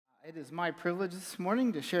It is my privilege this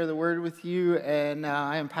morning to share the word with you, and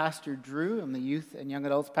I am Pastor Drew. I'm the youth and young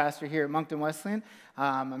adults pastor here at Moncton, Wesleyan.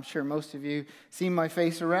 I'm sure most of you see my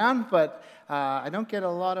face around, but I don't get a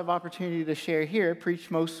lot of opportunity to share here. I preach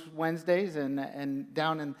most Wednesdays and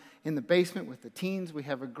down in the basement with the teens. We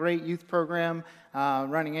have a great youth program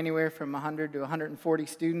running anywhere from 100 to 140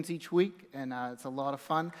 students each week, and it's a lot of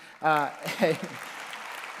fun.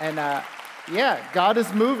 Yeah, God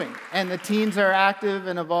is moving, and the teens are active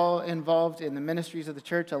and involved in the ministries of the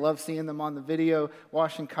church. I love seeing them on the video,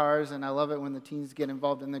 washing cars, and I love it when the teens get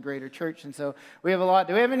involved in the greater church. And so we have a lot.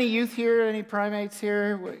 Do we have any youth here, any primates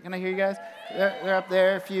here? Can I hear you guys? They're up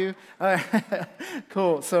there, a few.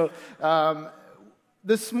 Cool. So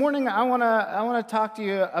this morning, I want to talk to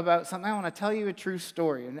you about something. I want to tell you a true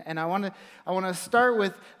story, and I want to start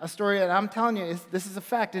with a story that I'm telling you. This is a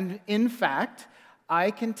fact, and in fact, I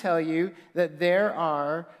can tell you that there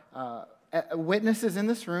are witnesses in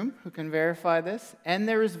this room who can verify this, and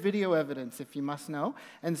there is video evidence, if you must know.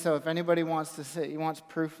 And so if anybody wants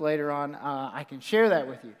proof later on, I can share that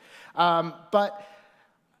with you. But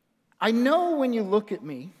I know when you look at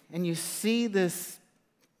me and you see this,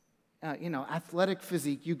 athletic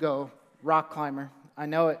physique, you go, rock climber. I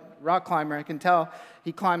know it, rock climber, I can tell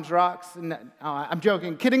he climbs rocks. And I'm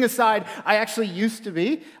joking, kidding aside, I actually used to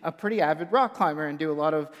be a pretty avid rock climber and do a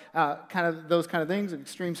lot of those kind of things,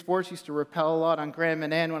 extreme sports. Used to rappel a lot on Grand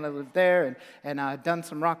Manan when I lived there, and I'd done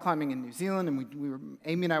some rock climbing in New Zealand, and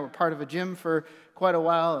Amy and I were part of a gym for quite a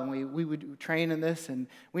while, and we would train in this, and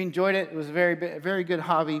we enjoyed it. It was a very good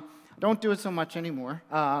hobby. I don't do it so much anymore.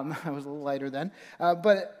 I was a little lighter then,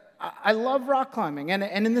 but I love rock climbing, and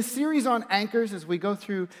in the series on anchors, as we go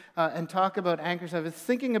through and talk about anchors, I was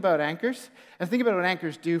thinking about anchors, and think about what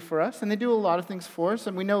anchors do for us, and they do a lot of things for us,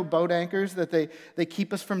 and we know boat anchors, that they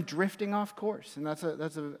keep us from drifting off course, and that's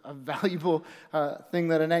a valuable thing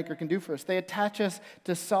that an anchor can do for us. They attach us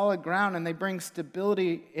to solid ground, and they bring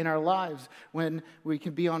stability in our lives when we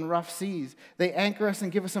can be on rough seas. They anchor us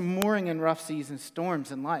and give us a mooring in rough seas and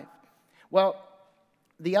storms in life. Well,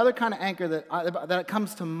 the other kind of anchor that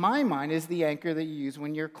comes to my mind is the anchor that you use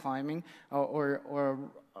when you're climbing or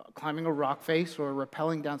climbing a rock face or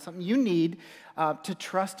rappelling down something. You need to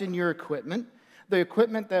trust in your equipment. The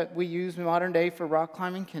equipment that we use in modern day for rock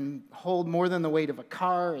climbing can hold more than the weight of a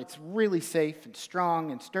car. It's really safe and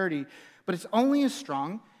strong and sturdy, but it's only as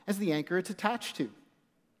strong as the anchor it's attached to.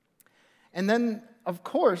 And then, of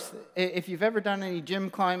course, if you've ever done any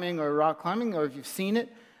gym climbing or rock climbing, or if you've seen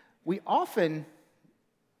it, we often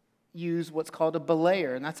use what's called a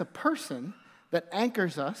belayer, and that's a person that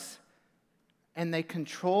anchors us, and they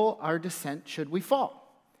control our descent should we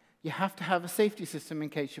fall. You have to have a safety system in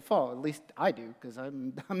case you fall. At least I do, because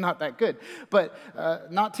I'm not that good. But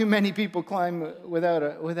not too many people climb without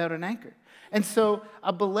an anchor. And so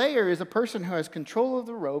a belayer is a person who has control of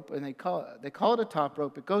the rope, and they call it a top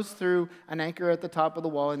rope. It goes through an anchor at the top of the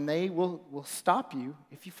wall, and they will stop you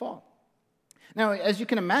if you fall. Now, as you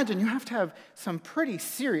can imagine, you have to have some pretty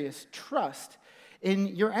serious trust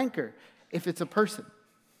in your anchor if it's a person.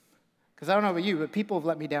 Because I don't know about you, but people have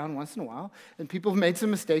let me down once in a while, and people have made some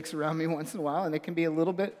mistakes around me once in a while, and it can be a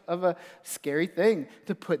little bit of a scary thing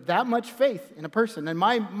to put that much faith in a person. And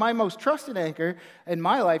my most trusted anchor in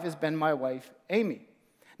my life has been my wife, Amy.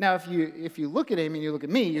 Now, if you look at Amy and you look at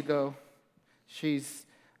me, you go, she's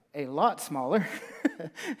a lot smaller,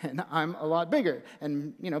 and I'm a lot bigger.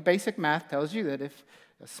 And, basic math tells you that if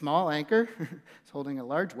a small anchor is holding a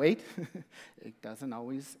large weight, it doesn't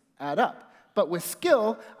always add up. But with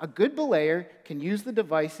skill, a good belayer can use the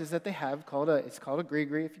devices that they have, it's called a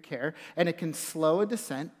gree-gree if you care, and it can slow a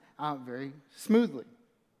descent very smoothly,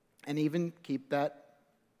 and even keep that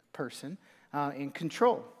person in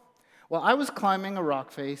control. Well, I was climbing a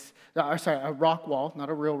rock wall, not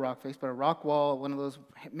a real rock face, but a rock wall, one of those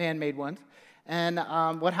man-made ones. And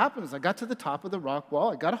what happened was I got to the top of the rock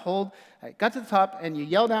wall. I got to the top, and you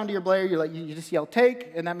yell down to your belayer. You just yell,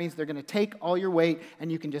 take, and that means they're going to take all your weight,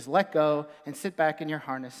 and you can just let go and sit back in your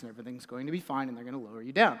harness, and everything's going to be fine, and they're going to lower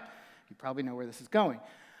you down. You probably know where this is going.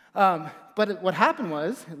 But what happened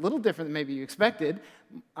was, a little different than maybe you expected.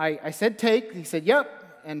 I said take. He said,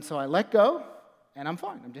 yep. And so I let go. And I'm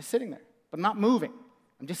fine. I'm just sitting there. But I'm not moving.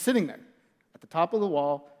 I'm just sitting there at the top of the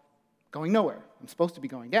wall, going nowhere. I'm supposed to be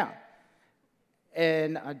going down.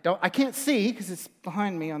 And I can't see because it's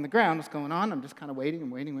behind me on the ground what's going on. I'm just kind of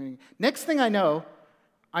waiting. Next thing I know,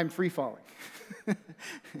 I'm free falling.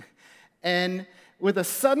 And with a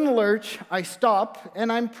sudden lurch, I stop,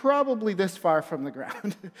 and I'm probably this far from the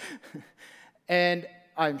ground. And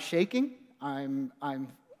I'm shaking. I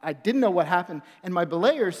didn't know what happened, and my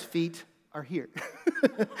belayer's feet are here.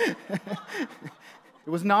 It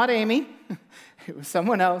was not Amy. It was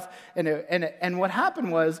someone else. And what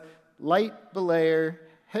happened was, light belayer,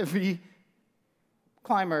 heavy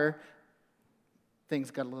climber, things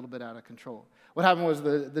got a little bit out of control. What happened was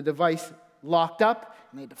the device locked up,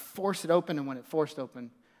 and they had to force it open, and when it forced open,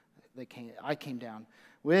 I came down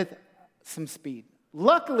with some speed.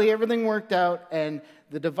 Luckily, everything worked out, and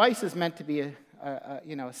the device is meant to be a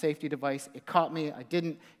safety device. It caught me. I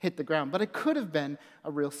didn't hit the ground, but it could have been a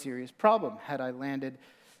real serious problem had I landed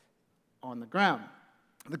on the ground.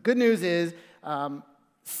 The good news is,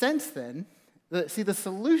 since then, the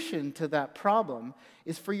solution to that problem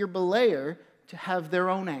is for your belayer to have their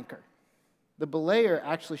own anchor. The belayer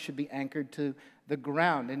actually should be anchored to the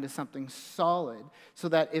ground, into something solid, so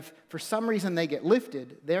that if for some reason they get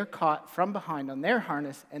lifted, they're caught from behind on their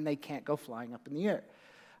harness and they can't go flying up in the air.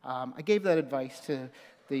 I gave that advice to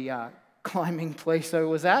the climbing place I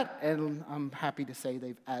was at, and I'm happy to say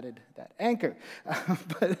they've added that anchor.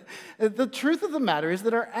 But the truth of the matter is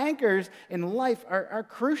that our anchors in life are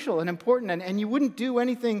crucial and important, and you wouldn't do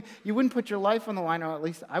anything, you wouldn't put your life on the line, or at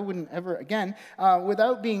least I wouldn't ever again,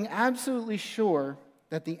 without being absolutely sure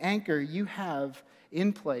that the anchor you have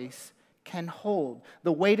in place can hold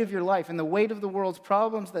the weight of your life and the weight of the world's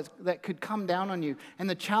problems that could come down on you and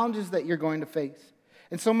the challenges that you're going to face.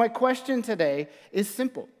 And so my question today is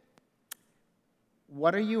simple.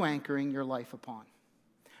 What are you anchoring your life upon?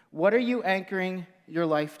 What are you anchoring your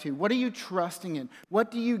life to? What are you trusting in?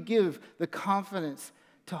 What do you give the confidence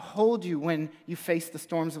to hold you when you face the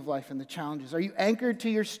storms of life and the challenges? Are you anchored to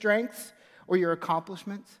your strengths or your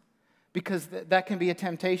accomplishments? Because that can be a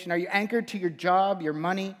temptation. Are you anchored to your job, your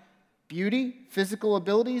money, beauty, physical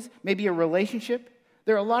abilities, maybe a relationship?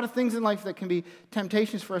 There are a lot of things in life that can be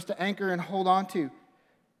temptations for us to anchor and hold on to.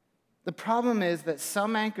 The problem is that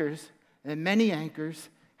some anchors, and many anchors,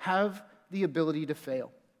 have the ability to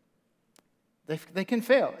fail. They can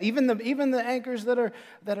fail. Even the anchors that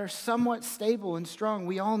are somewhat stable and strong,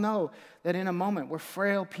 we all know that in a moment we're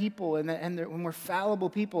frail people and when we're fallible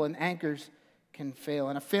people, and anchors can fail.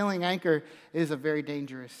 And a failing anchor is a very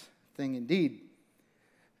dangerous thing indeed.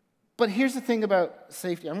 But here's the thing about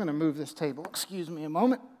safety. I'm going to move this table. Excuse me a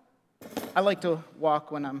moment. I like to walk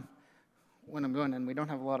when I'm going, and we don't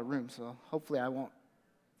have a lot of room, so hopefully I won't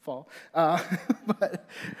fall. But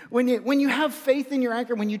when you have faith in your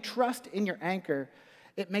anchor, when you trust in your anchor,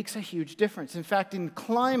 it makes a huge difference. In fact, in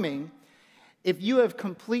climbing, if you have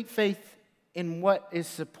complete faith in what is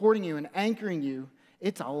supporting you and anchoring you,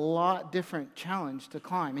 it's a lot different challenge to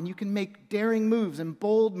climb. And you can make daring moves and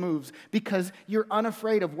bold moves because you're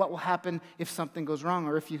unafraid of what will happen if something goes wrong,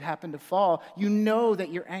 or if you happen to fall. You know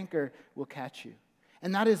that your anchor will catch you.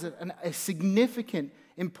 And that is a significant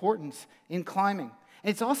importance in climbing. And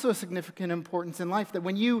it's also a significant importance in life, that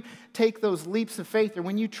when you take those leaps of faith, or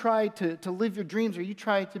when you try to live your dreams, or you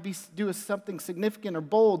try to do something significant or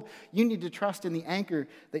bold, you need to trust in the anchor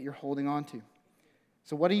that you're holding on to.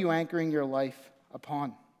 So what are you anchoring your life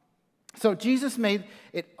upon? So Jesus made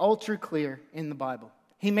it ultra clear in the Bible.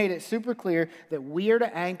 He made it super clear that we are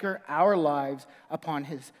to anchor our lives upon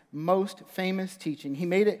his most famous teaching. He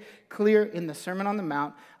made it clear in the Sermon on the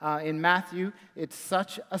Mount. In Matthew, it's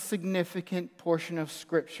such a significant portion of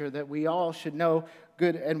Scripture that we all should know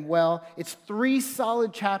good and well. It's 3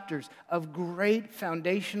 solid chapters of great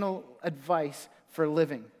foundational advice for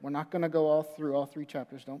living. We're not going to go through all 3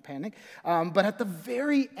 chapters, don't panic. But at the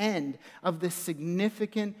very end of this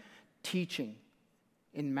significant teaching,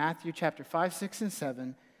 in Matthew chapter 5, 6, and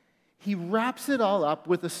 7, he wraps it all up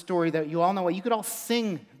with a story that you all know. You could all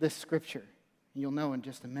sing this scripture. You'll know in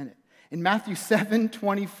just a minute. In Matthew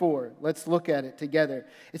 7:24, let's look at it together.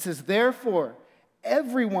 It says, "Therefore,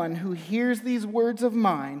 everyone who hears these words of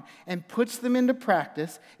mine and puts them into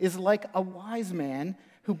practice is like a wise man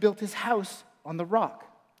who built his house on the rock."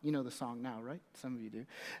 You know the song now, right? Some of you do.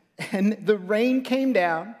 "And the rain came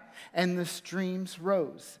down, and the streams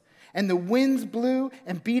rose. And the winds blew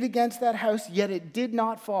and beat against that house, yet it did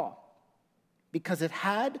not fall, because it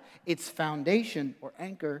had its foundation," or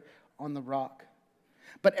anchor, "on the rock.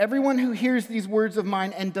 But everyone who hears these words of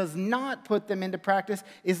mine and does not put them into practice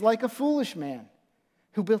is like a foolish man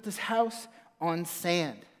who built his house on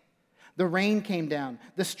sand. The rain came down,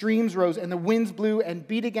 the streams rose, and the winds blew and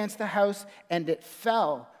beat against the house, and it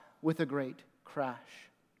fell with a great crash."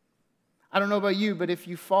 I don't know about you, but if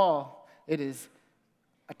you fall, it is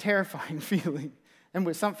a terrifying feeling. And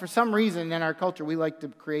for some reason in our culture, we like to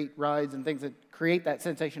create rides and things that create that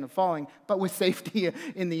sensation of falling, but with safety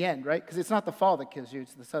in the end, right? Because it's not the fall that kills you,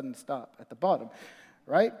 it's the sudden stop at the bottom.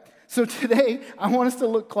 right? So today, I want us to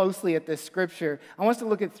look closely at this scripture. I want us to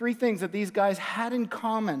look at three things that these guys had in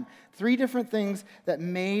common, three different things that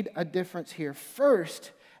made a difference here.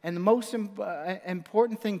 First, and the most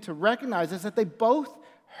important thing to recognize is that they both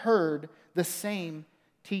heard the same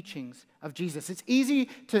teachings of Jesus. It's easy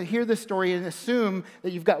to hear this story and assume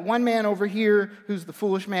that you've got one man over here who's the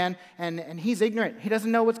foolish man, and he's ignorant. He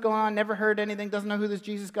doesn't know what's going on, never heard anything, doesn't know who this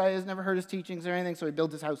Jesus guy is, never heard his teachings or anything, so he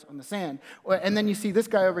builds his house on the sand. And then you see this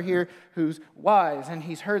guy over here who's wise, and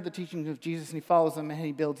he's heard the teachings of Jesus, and he follows them, and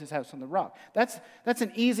he builds his house on the rock. That's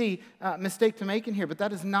an easy mistake to make in here, but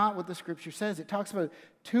that is not what the scripture says. It talks about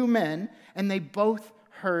two men, and they both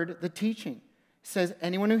heard the teaching. It says,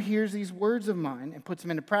 anyone who hears these words of mine and puts them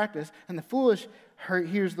into practice, and the foolish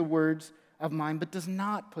hears the words of mine but does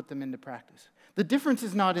not put them into practice. The difference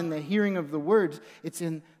is not in the hearing of the words, it's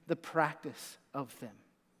in the practice of them.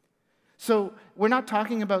 So we're not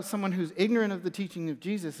talking about someone who's ignorant of the teaching of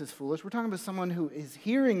Jesus is foolish. We're talking about someone who is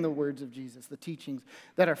hearing the words of Jesus, the teachings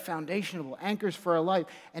that are foundational, anchors for our life,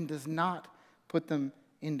 and does not put them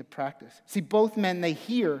into practice. See, both men, they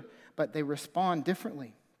hear, but they respond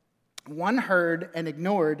differently. One heard and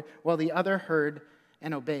ignored, while the other heard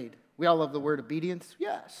and obeyed. We all love the word obedience.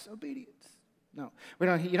 Yes, obedience. No,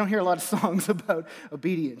 you don't hear a lot of songs about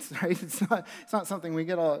obedience, right? It's not something we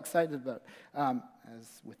get all excited about,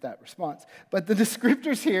 as with that response. But the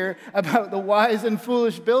descriptors here about the wise and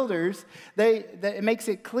foolish builders, it makes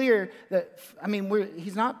it clear that,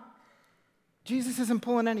 Jesus isn't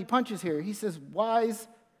pulling any punches here. He says wise,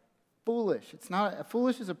 foolish. It's not,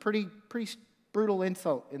 foolish is a pretty brutal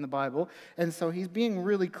insult in the Bible, and so he's being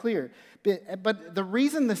really clear. But the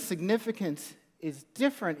reason the significance is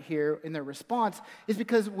different here in their response is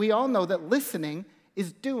because we all know that listening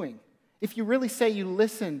is doing. If you really say you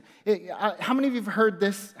listen, how many of you have heard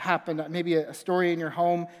this happen? Maybe a story in your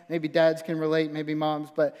home, maybe dads can relate, maybe moms,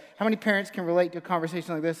 but how many parents can relate to a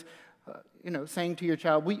conversation like this, saying to your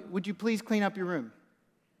child, would you please clean up your room?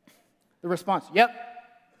 The response, yep.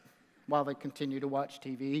 While they continue to watch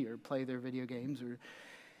TV or play their video games. Or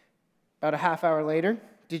about a half hour later,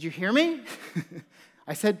 did you hear me?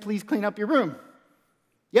 I said, please clean up your room.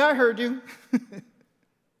 Yeah, I heard you.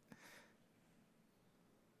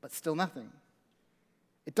 But still nothing.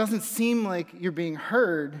 It doesn't seem like you're being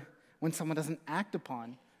heard when someone doesn't act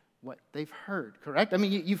upon what they've heard, correct?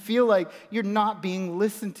 You feel like you're not being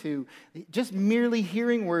listened to. Just merely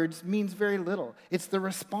hearing words means very little. It's the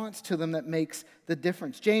response to them that makes the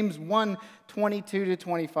difference. James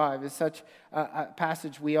 1:22-25 is such a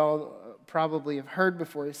passage we all probably have heard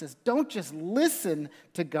before. It says, don't just listen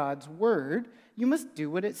to God's word, you must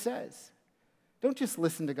do what it says. Don't just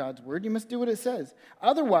listen to God's word, you must do what it says.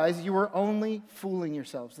 Otherwise, you are only fooling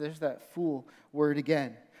yourselves. There's that fool word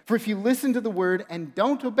again. For if you listen to the word and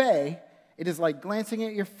don't obey, it is like glancing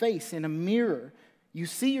at your face in a mirror. You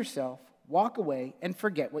see yourself, walk away, and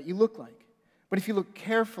forget what you look like. But if you look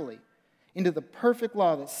carefully into the perfect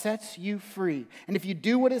law that sets you free, and if you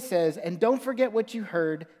do what it says and don't forget what you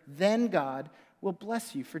heard, then God will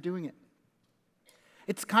bless you for doing it.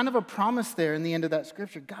 It's kind of a promise there in the end of that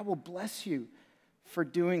scripture. God will bless you for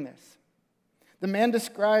doing this. The man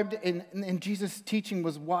described in Jesus' teaching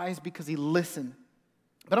was wise because he listened.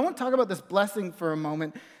 But I want to talk about this blessing for a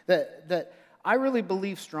moment that I really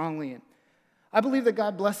believe strongly in. I believe that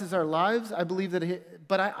God blesses our lives. I believe that,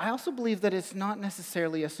 but I also believe that it's not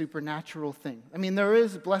necessarily a supernatural thing. There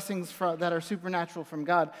is blessings that are supernatural from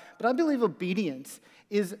God, but I believe obedience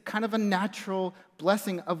is kind of a natural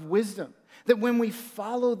blessing of wisdom. That when we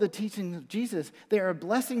follow the teachings of Jesus, they are a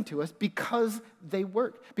blessing to us because they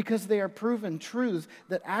work, because they are proven truths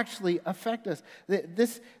that actually affect us.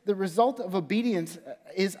 The result of obedience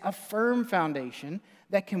is a firm foundation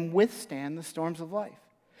that can withstand the storms of life.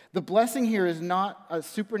 The blessing here is not a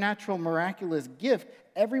supernatural, miraculous gift.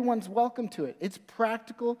 Everyone's welcome to it. It's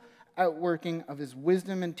practical outworking of his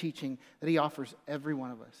wisdom and teaching that he offers every one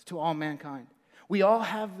of us, to all mankind. We all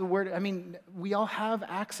have the word, we all have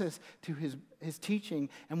access to his teaching,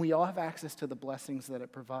 and we all have access to the blessings that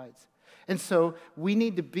it provides. And so we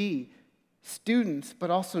need to be students,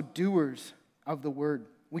 but also doers of the word.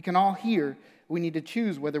 We can all hear. We need to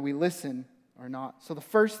choose whether we listen or not. So the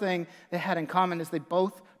first thing they had in common is they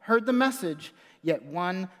both heard the message, yet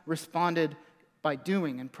one responded by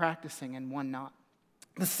doing and practicing, and one not.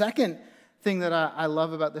 The second thing that I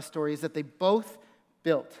love about this story is that they both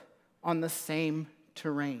built on the same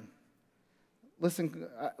terrain. Listen,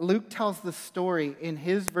 Luke tells the story in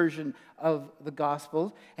his version of the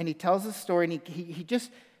Gospels, and he tells the story, and he just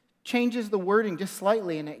changes the wording just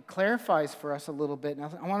slightly, and it clarifies for us a little bit. And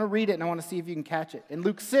I want to read it, and I want to see if you can catch it. In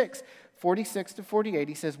Luke 6, 46 to 48,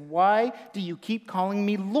 he says, "Why do you keep calling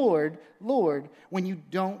me Lord, Lord, when you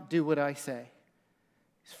don't do what I say?"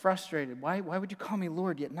 He's frustrated. Why would you call me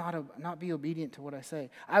Lord, yet not be obedient to what I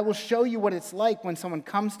say? "I will show you what it's like when someone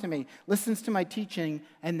comes to me, listens to my teaching,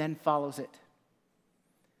 and then follows it."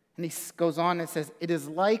 And he goes on and says, "It is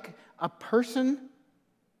like a person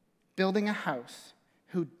building a house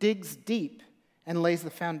who digs deep and lays the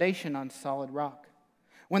foundation on solid rock.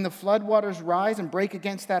 When the floodwaters rise and break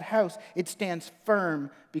against that house, it stands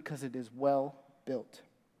firm because it is well built."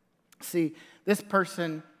 See, this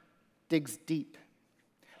person digs deep.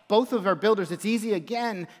 Both of our builders, it's easy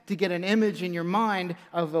again to get an image in your mind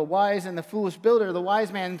of the wise and the foolish builder. The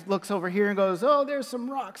wise man looks over here and goes, "Oh, there's some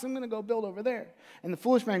rocks. I'm going to go build over there." And the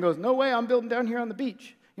foolish man goes, "No way, I'm building down here on the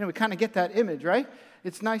beach." You know, we kind of get that image, right?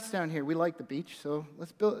 It's nice down here. We like the beach, so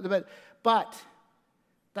let's build it. But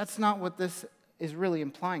that's not what this is really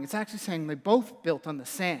implying. It's actually saying they both built on the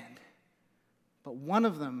sand, but one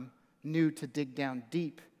of them knew to dig down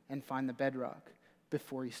deep and find the bedrock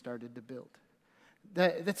before he started to build.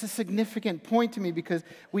 That's a significant point to me because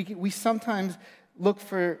we sometimes look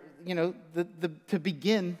for, to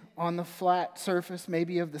begin on the flat surface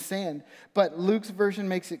maybe of the sand. But Luke's version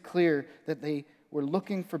makes it clear that they were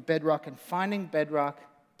looking for bedrock, and finding bedrock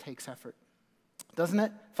takes effort. Doesn't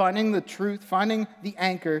it? Finding the truth, finding the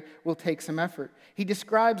anchor will take some effort. He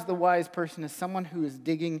describes the wise person as someone who is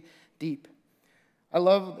digging deep. I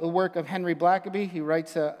love the work of Henry Blackaby. He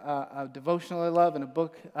writes a devotional I love and a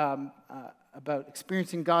book about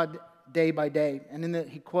experiencing God day by day. And in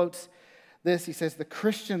he quotes this. He says, "The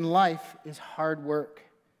Christian life is hard work.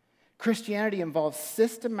 Christianity involves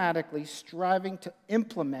systematically striving to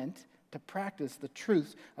implement, to practice the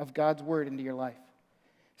truths of God's word into your life.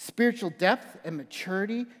 Spiritual depth and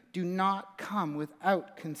maturity do not come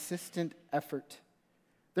without consistent effort.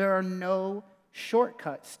 There are no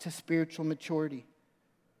shortcuts to spiritual maturity.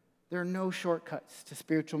 There are no shortcuts to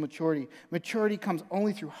spiritual maturity. Maturity comes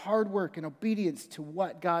only through hard work and obedience to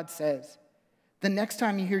what God says. The next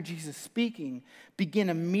time you hear Jesus speaking, begin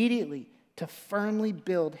immediately to firmly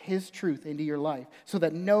build his truth into your life so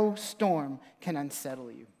that no storm can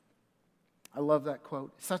unsettle you." I love that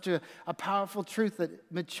quote. Such a powerful truth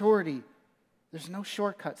that maturity, there's no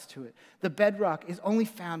shortcuts to it. The bedrock is only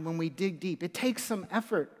found when we dig deep. It takes some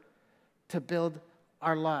effort to build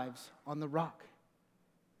our lives on the rock.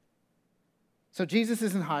 So Jesus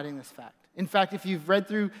isn't hiding this fact. In fact, if you've read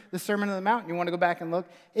through the Sermon on the Mount and you want to go back and look,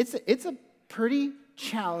 it's a pretty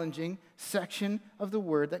challenging section of the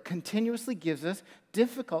Word that continuously gives us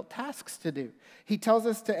difficult tasks to do. He tells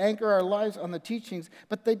us to anchor our lives on the teachings,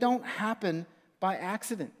 but they don't happen by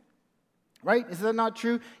accident. Right? Is that not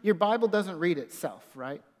true? Your Bible doesn't read itself,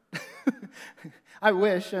 right? I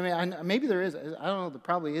wish. I mean, maybe there is. I don't know. There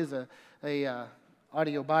probably is a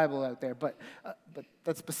audio Bible out there, but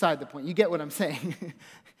that's beside the point. You get what I'm saying.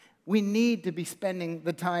 We need to be spending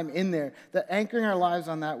the time in there. The anchoring our lives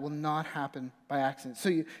on that will not happen by accident. So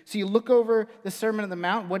you look over the Sermon on the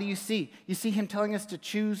Mount. What do you see? You see him telling us to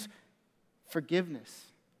choose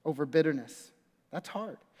forgiveness over bitterness. That's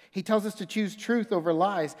hard. He tells us to choose truth over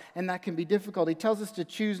lies, and that can be difficult. He tells us to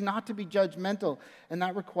choose not to be judgmental, and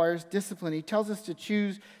that requires discipline. He tells us to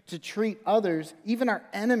choose to treat others, even our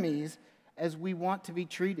enemies, as we want to be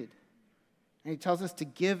treated. And he tells us to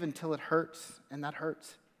give until it hurts, and that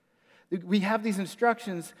hurts. We have these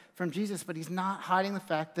instructions from Jesus, but he's not hiding the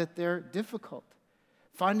fact that they're difficult.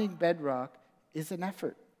 Finding bedrock is an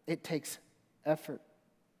effort. It takes effort.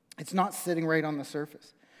 It's not sitting right on the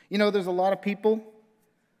surface. There's a lot of people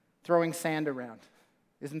throwing sand around,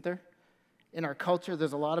 isn't there? In our culture,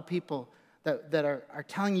 there's a lot of people that are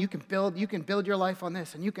telling you you can build your life on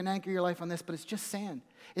this and you can anchor your life on this, but it's just sand.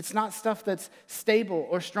 It's not stuff that's stable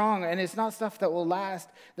or strong, and it's not stuff that will last.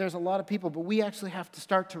 There's a lot of people, but we actually have to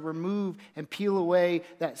start to remove and peel away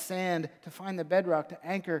that sand to find the bedrock to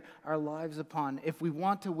anchor our lives upon if we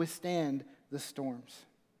want to withstand the storms.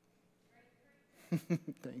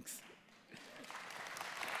 Thanks.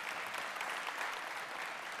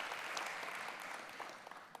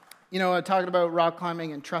 Talking about rock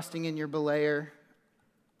climbing and trusting in your belayer,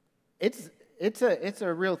 it's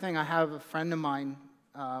a real thing. I have a friend of mine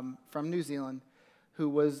from New Zealand who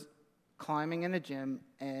was climbing in a gym,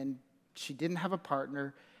 and she didn't have a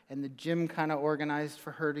partner, and the gym kind of organized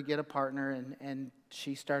for her to get a partner, and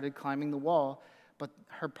she started climbing the wall, but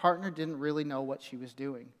her partner didn't really know what she was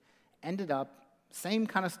doing. Ended up, same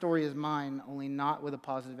kind of story as mine, only not with a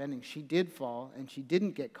positive ending. She did fall, and she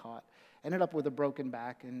didn't get caught. Ended up with a broken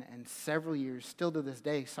back, and several years, still to this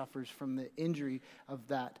day, suffers from the injury of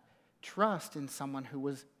that trust in someone who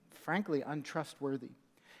was, frankly, untrustworthy.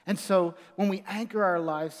 And so when we anchor our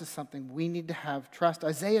lives to something, we need to have trust.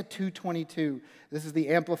 Isaiah 2:22, this is the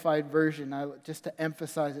amplified version, just to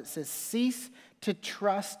emphasize it, says, cease to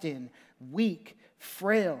trust in weak,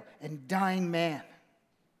 frail, and dying man,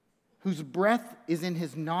 whose breath is in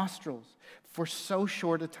his nostrils for so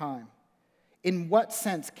short a time. In what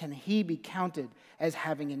sense can he be counted as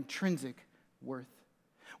having intrinsic worth?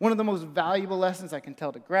 One of the most valuable lessons I can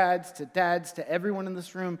tell to grads, to dads, to everyone in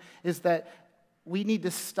this room is that we need to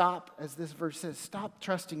stop, as this verse says, stop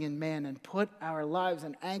trusting in man and put our lives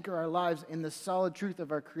and anchor our lives in the solid truth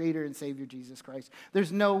of our Creator and Savior, Jesus Christ.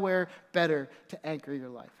 There's nowhere better to anchor your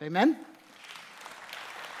life. Amen?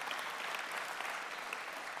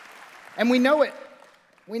 And we know it.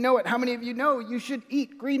 We know it. How many of you know you should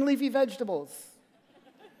eat green leafy vegetables?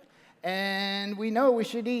 And we know we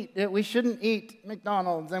shouldn't eat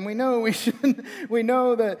McDonald's. And we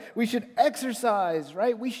know that we should exercise,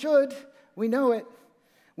 right? We should. We know it.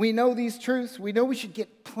 We know these truths. We know we should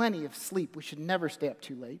get plenty of sleep. We should never stay up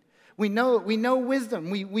too late. We know wisdom.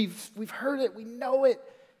 We've heard it. We know it.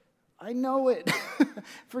 I know it.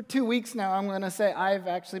 For 2 weeks now, I'm going to say I've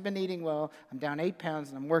actually been eating well. I'm down 8 pounds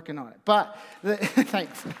and I'm working on it.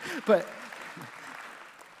 Thanks. But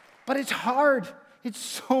it's hard. It's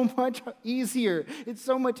so much easier. It's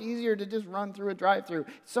so much easier to just run through a drive-thru.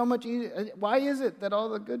 So much easier. Why is it that all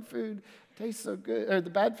the good food tastes so good, or the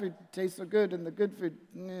bad food tastes so good, and the good food,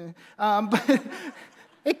 but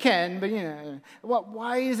it can, but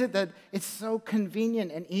why is it that it's so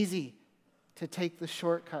convenient and easy to take the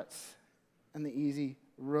shortcuts and the easy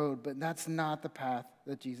road? But that's not the path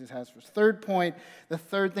that Jesus has for us. Third point, the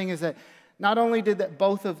third thing is that not only did that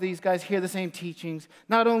both of these guys hear the same teachings,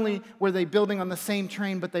 not only were they building on the same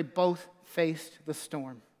train, but they both faced the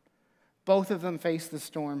storm. Both of them faced the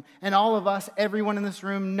storm. And all of us, everyone in this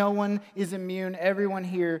room, no one is immune. Everyone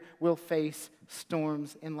here will face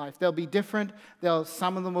storms in life. They'll be different.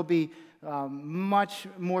 Some of them will be much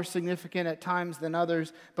more significant at times than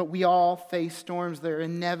others, but we all face storms. They're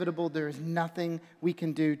inevitable. There is nothing we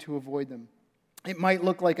can do to avoid them. It might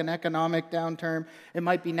look like an economic downturn. It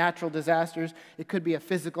might be natural disasters. It could be a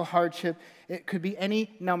physical hardship. It could be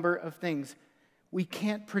any number of things. We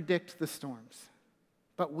can't predict the storms,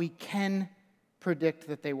 but we can predict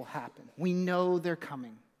that they will happen. We know they're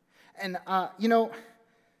coming. And,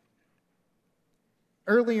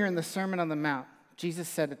 earlier in the Sermon on the Mount, Jesus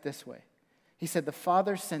said it this way. He said, the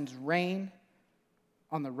Father sends rain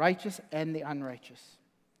on the righteous and the unrighteous.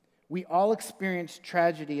 We all experience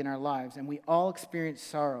tragedy in our lives, and we all experience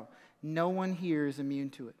sorrow. No one here is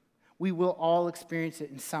immune to it. We will all experience it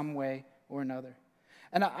in some way or another.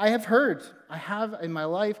 And I have in my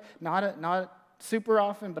life, not super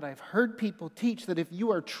often, but I've heard people teach that if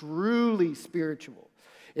you are truly spiritual,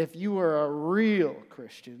 if you are a real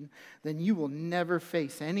Christian, then you will never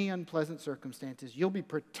face any unpleasant circumstances. You'll be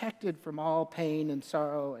protected from all pain and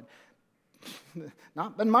sorrow. And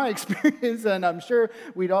not been my experience, and I'm sure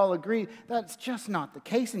we'd all agree that's just not the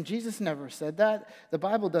case. And Jesus never said that. The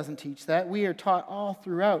Bible doesn't teach that. We are taught all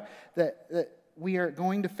throughout that we are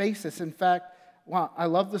going to face this. In fact, I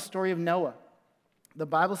love the story of Noah. The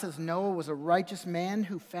Bible says Noah was a righteous man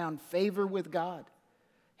who found favor with God.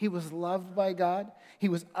 He was loved by God. He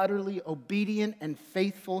was utterly obedient and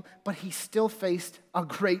faithful, but he still faced a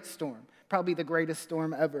great storm, probably the greatest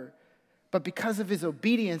storm ever. But because of his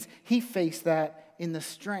obedience, he faced that in the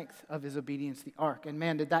strength of his obedience, the ark. And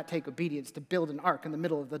man, did that take obedience to build an ark in the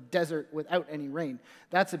middle of the desert without any rain.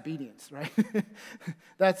 That's obedience, right?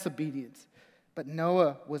 That's obedience. But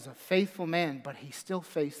Noah was a faithful man, but he still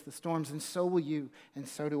faced the storms, and so will you, and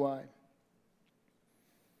so do I.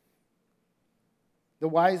 The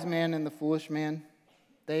wise man and the foolish man,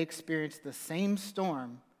 they experienced the same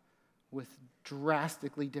storm with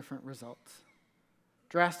drastically different results.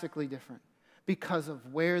 Drastically different because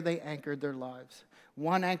of where they anchored their lives.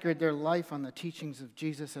 One anchored their life on the teachings of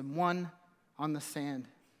Jesus, and one on the sand.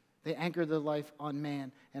 They anchored their life on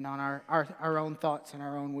man and on our own thoughts and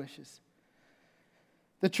our own wishes.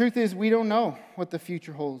 The truth is, we don't know what the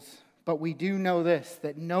future holds, but we do know this,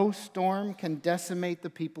 that no storm can decimate the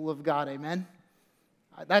people of God. Amen?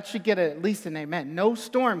 That should get at least an amen. No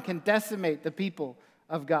storm can decimate the people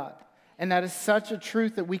of God. And that is such a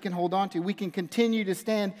truth that we can hold on to. We can continue to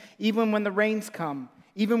stand even when the rains come,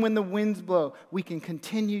 even when the winds blow. We can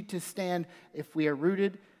continue to stand if we are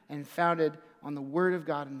rooted and founded on the Word of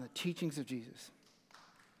God and the teachings of Jesus.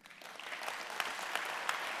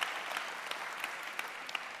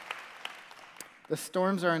 The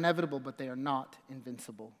storms are inevitable, but they are not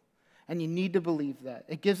invincible. And you need to believe that.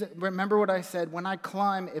 Remember what I said, when I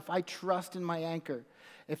climb, if I trust in my anchor,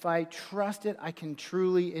 if I trust it, I can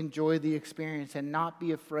truly enjoy the experience and not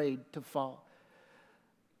be afraid to fall.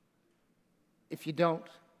 If you don't,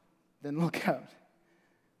 then look out.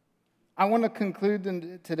 I want to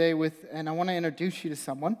conclude today and I want to introduce you to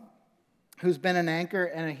someone who's been an anchor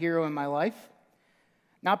and a hero in my life,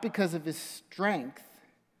 not because of his strength,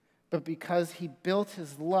 but because he built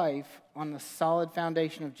his life on the solid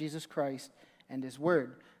foundation of Jesus Christ and his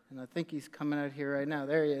word. And I think he's coming out here right now.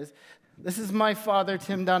 There he is. This is my father,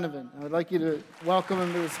 Tim Donovan. I would like you to welcome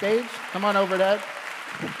him to the stage. Come on over, Dad.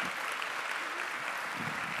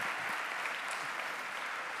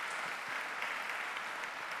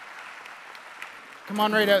 Come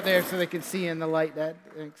on right out there so they can see you in the light, Dad.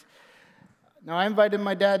 Thanks. Now, I invited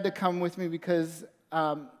my dad to come with me because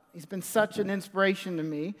he's been such an inspiration to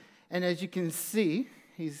me. And as you can see,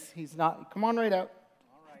 he's not. Come on right out.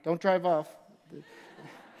 All right. Don't drive off.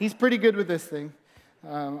 He's pretty good with this thing.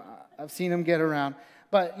 I've seen him get around.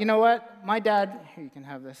 But you know what? My dad, here, you can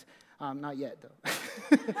have this. Not yet,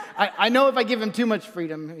 though. I know if I give him too much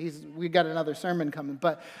freedom, we got another sermon coming.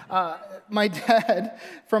 But my dad,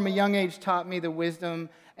 from a young age, taught me the wisdom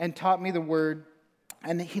and taught me the word.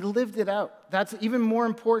 And he lived it out. That's even more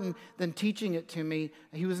important than teaching it to me.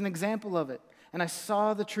 He was an example of it. And I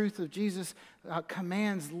saw the truth of Jesus'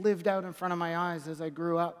 commands lived out in front of my eyes as I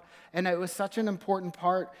grew up. And it was such an important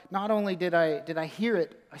part. Not only did I hear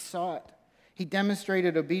it, I saw it. He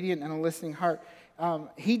demonstrated obedient and a listening heart.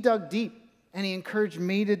 He dug deep, and he encouraged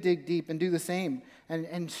me to dig deep and do the same.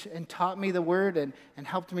 And taught me the word and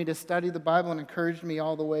helped me to study the Bible and encouraged me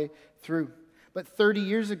all the way through. But 30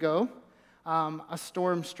 years ago, a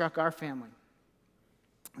storm struck our family.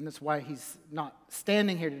 And that's why he's not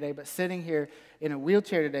standing here today, but sitting here in a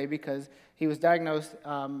wheelchair today, because he was diagnosed,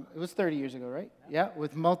 it was 30 years ago, right? Yeah,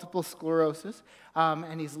 with multiple sclerosis.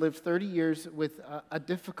 And he's lived 30 years with a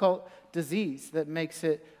difficult disease that makes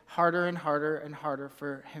it harder and harder and harder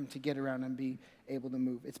for him to get around and be able to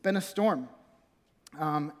move. It's been a storm.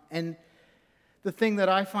 And the thing that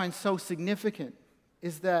I find so significant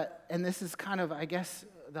is that, and this is kind of, I guess,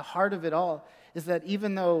 the heart of it all, is that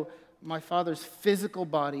even though my father's physical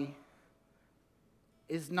body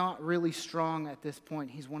is not really strong at this point,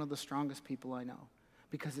 he's one of the strongest people I know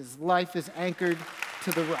because his life is anchored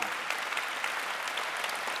to the rock.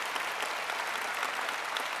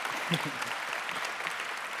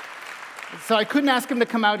 So I couldn't ask him to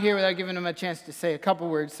come out here without giving him a chance to say a couple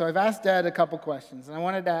words. So I've asked Dad a couple questions, and I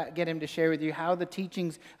wanted to get him to share with you how the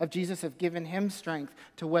teachings of Jesus have given him strength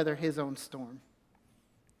to weather his own storm.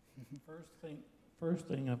 First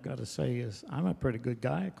thing I've got to say is I'm a pretty good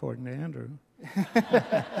guy, according to Andrew.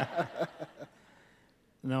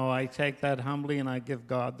 No, I take that humbly, and I give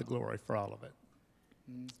God the glory for all of it.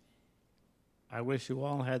 I wish you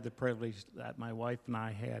all had the privilege that my wife and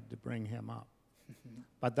I had to bring him up.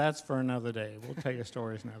 But that's for another day. We'll tell you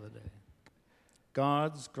stories another day.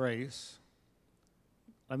 God's grace,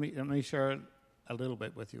 let me share a little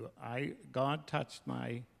bit with you. God touched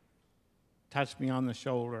me on the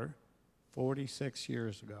shoulder 46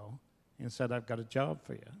 years ago and said, I've got a job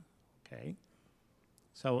for you, okay?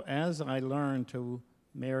 So as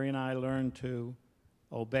Mary and I learned to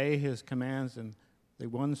obey his commands, and the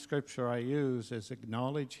one scripture I use is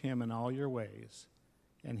acknowledge him in all your ways,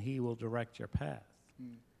 and he will direct your path.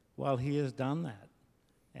 Well, he has done that.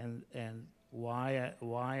 And why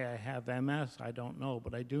I have MS, I don't know,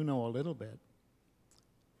 but I do know a little bit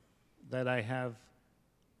that I have.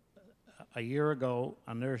 A year ago,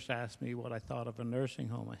 a nurse asked me what I thought of a nursing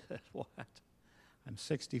home. I said, what? I'm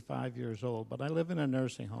 65 years old, but I live in a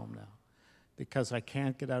nursing home now because I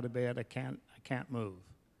can't get out of bed, I can't move.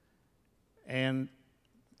 And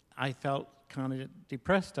I felt kind of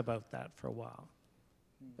depressed about that for a while.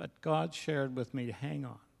 But God shared with me, hang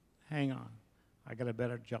on. I got a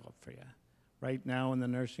better job for you. Right now in the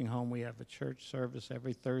nursing home, we have a church service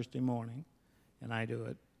every Thursday morning, and I do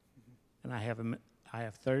it. And I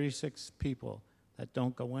have 36 people that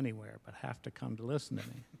don't go anywhere but have to come to listen to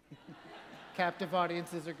me. Captive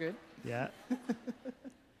audiences are good. Yeah.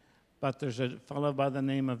 But there's a fellow by the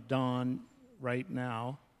name of Don right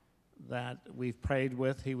now that we've prayed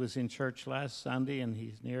with. He was in church last Sunday, and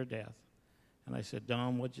he's near death. And I said,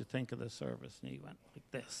 Don, what'd you think of the service? And he went like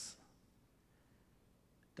this.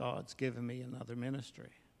 God's given me another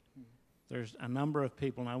ministry. There's a number of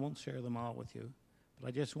people, and I won't share them all with you, but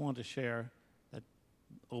I just want to share that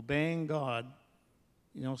obeying God,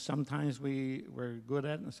 sometimes we're good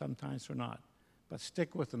at it and sometimes we're not. But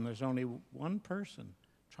stick with him. There's only one person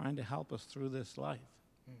trying to help us through this life,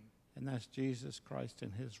 and that's Jesus Christ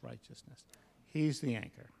and his righteousness. He's the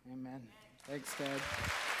anchor. Amen. Thanks, Dad.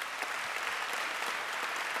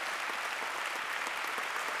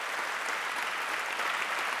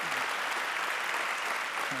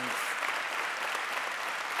 Thanks.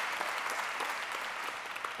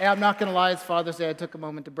 Hey, I'm not going to lie, it's Father's Day. I took a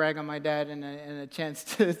moment to brag on my dad and a chance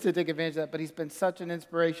to take advantage of that, but he's been such an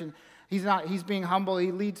inspiration. He's being humble.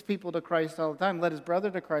 He leads people to Christ all the time. Led his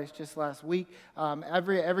brother to Christ just last week.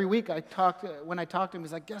 Every week when I talked to him,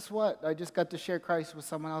 he's like, guess what? I just got to share Christ with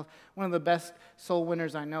someone else. One of the best soul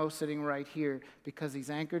winners I know sitting right here because he's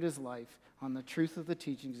anchored his life on the truth of the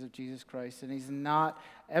teachings of Jesus Christ. And he's not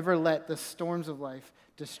ever let the storms of life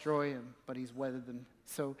destroy him, but he's weathered them.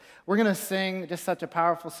 So we're going to sing just such a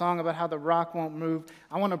powerful song about how the rock won't move.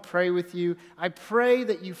 I want to pray with you. I pray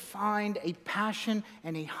that you find a passion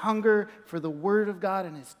and a hunger for the Word of God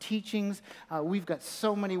and His teachings. We've got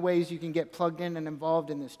so many ways you can get plugged in and involved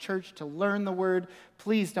in this church to learn the Word.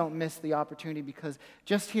 Please don't miss the opportunity because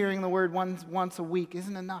just hearing the Word once a week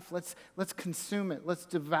isn't enough. Let's consume it. Let's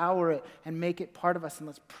devour it and make it part of us, and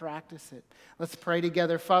let's practice it. Let's pray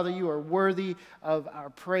together. Father, you are worthy of our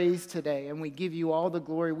praise today, and we give you all the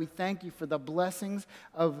glory. We thank you for the blessings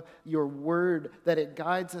of your word, that it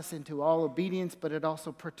guides us into all obedience, but it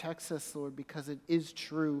also protects us, Lord, because it is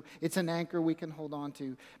true. It's an anchor we can hold on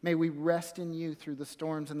to. May we rest in you through the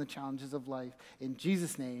storms and the challenges of life. In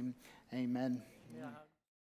Jesus' name, amen. Yeah.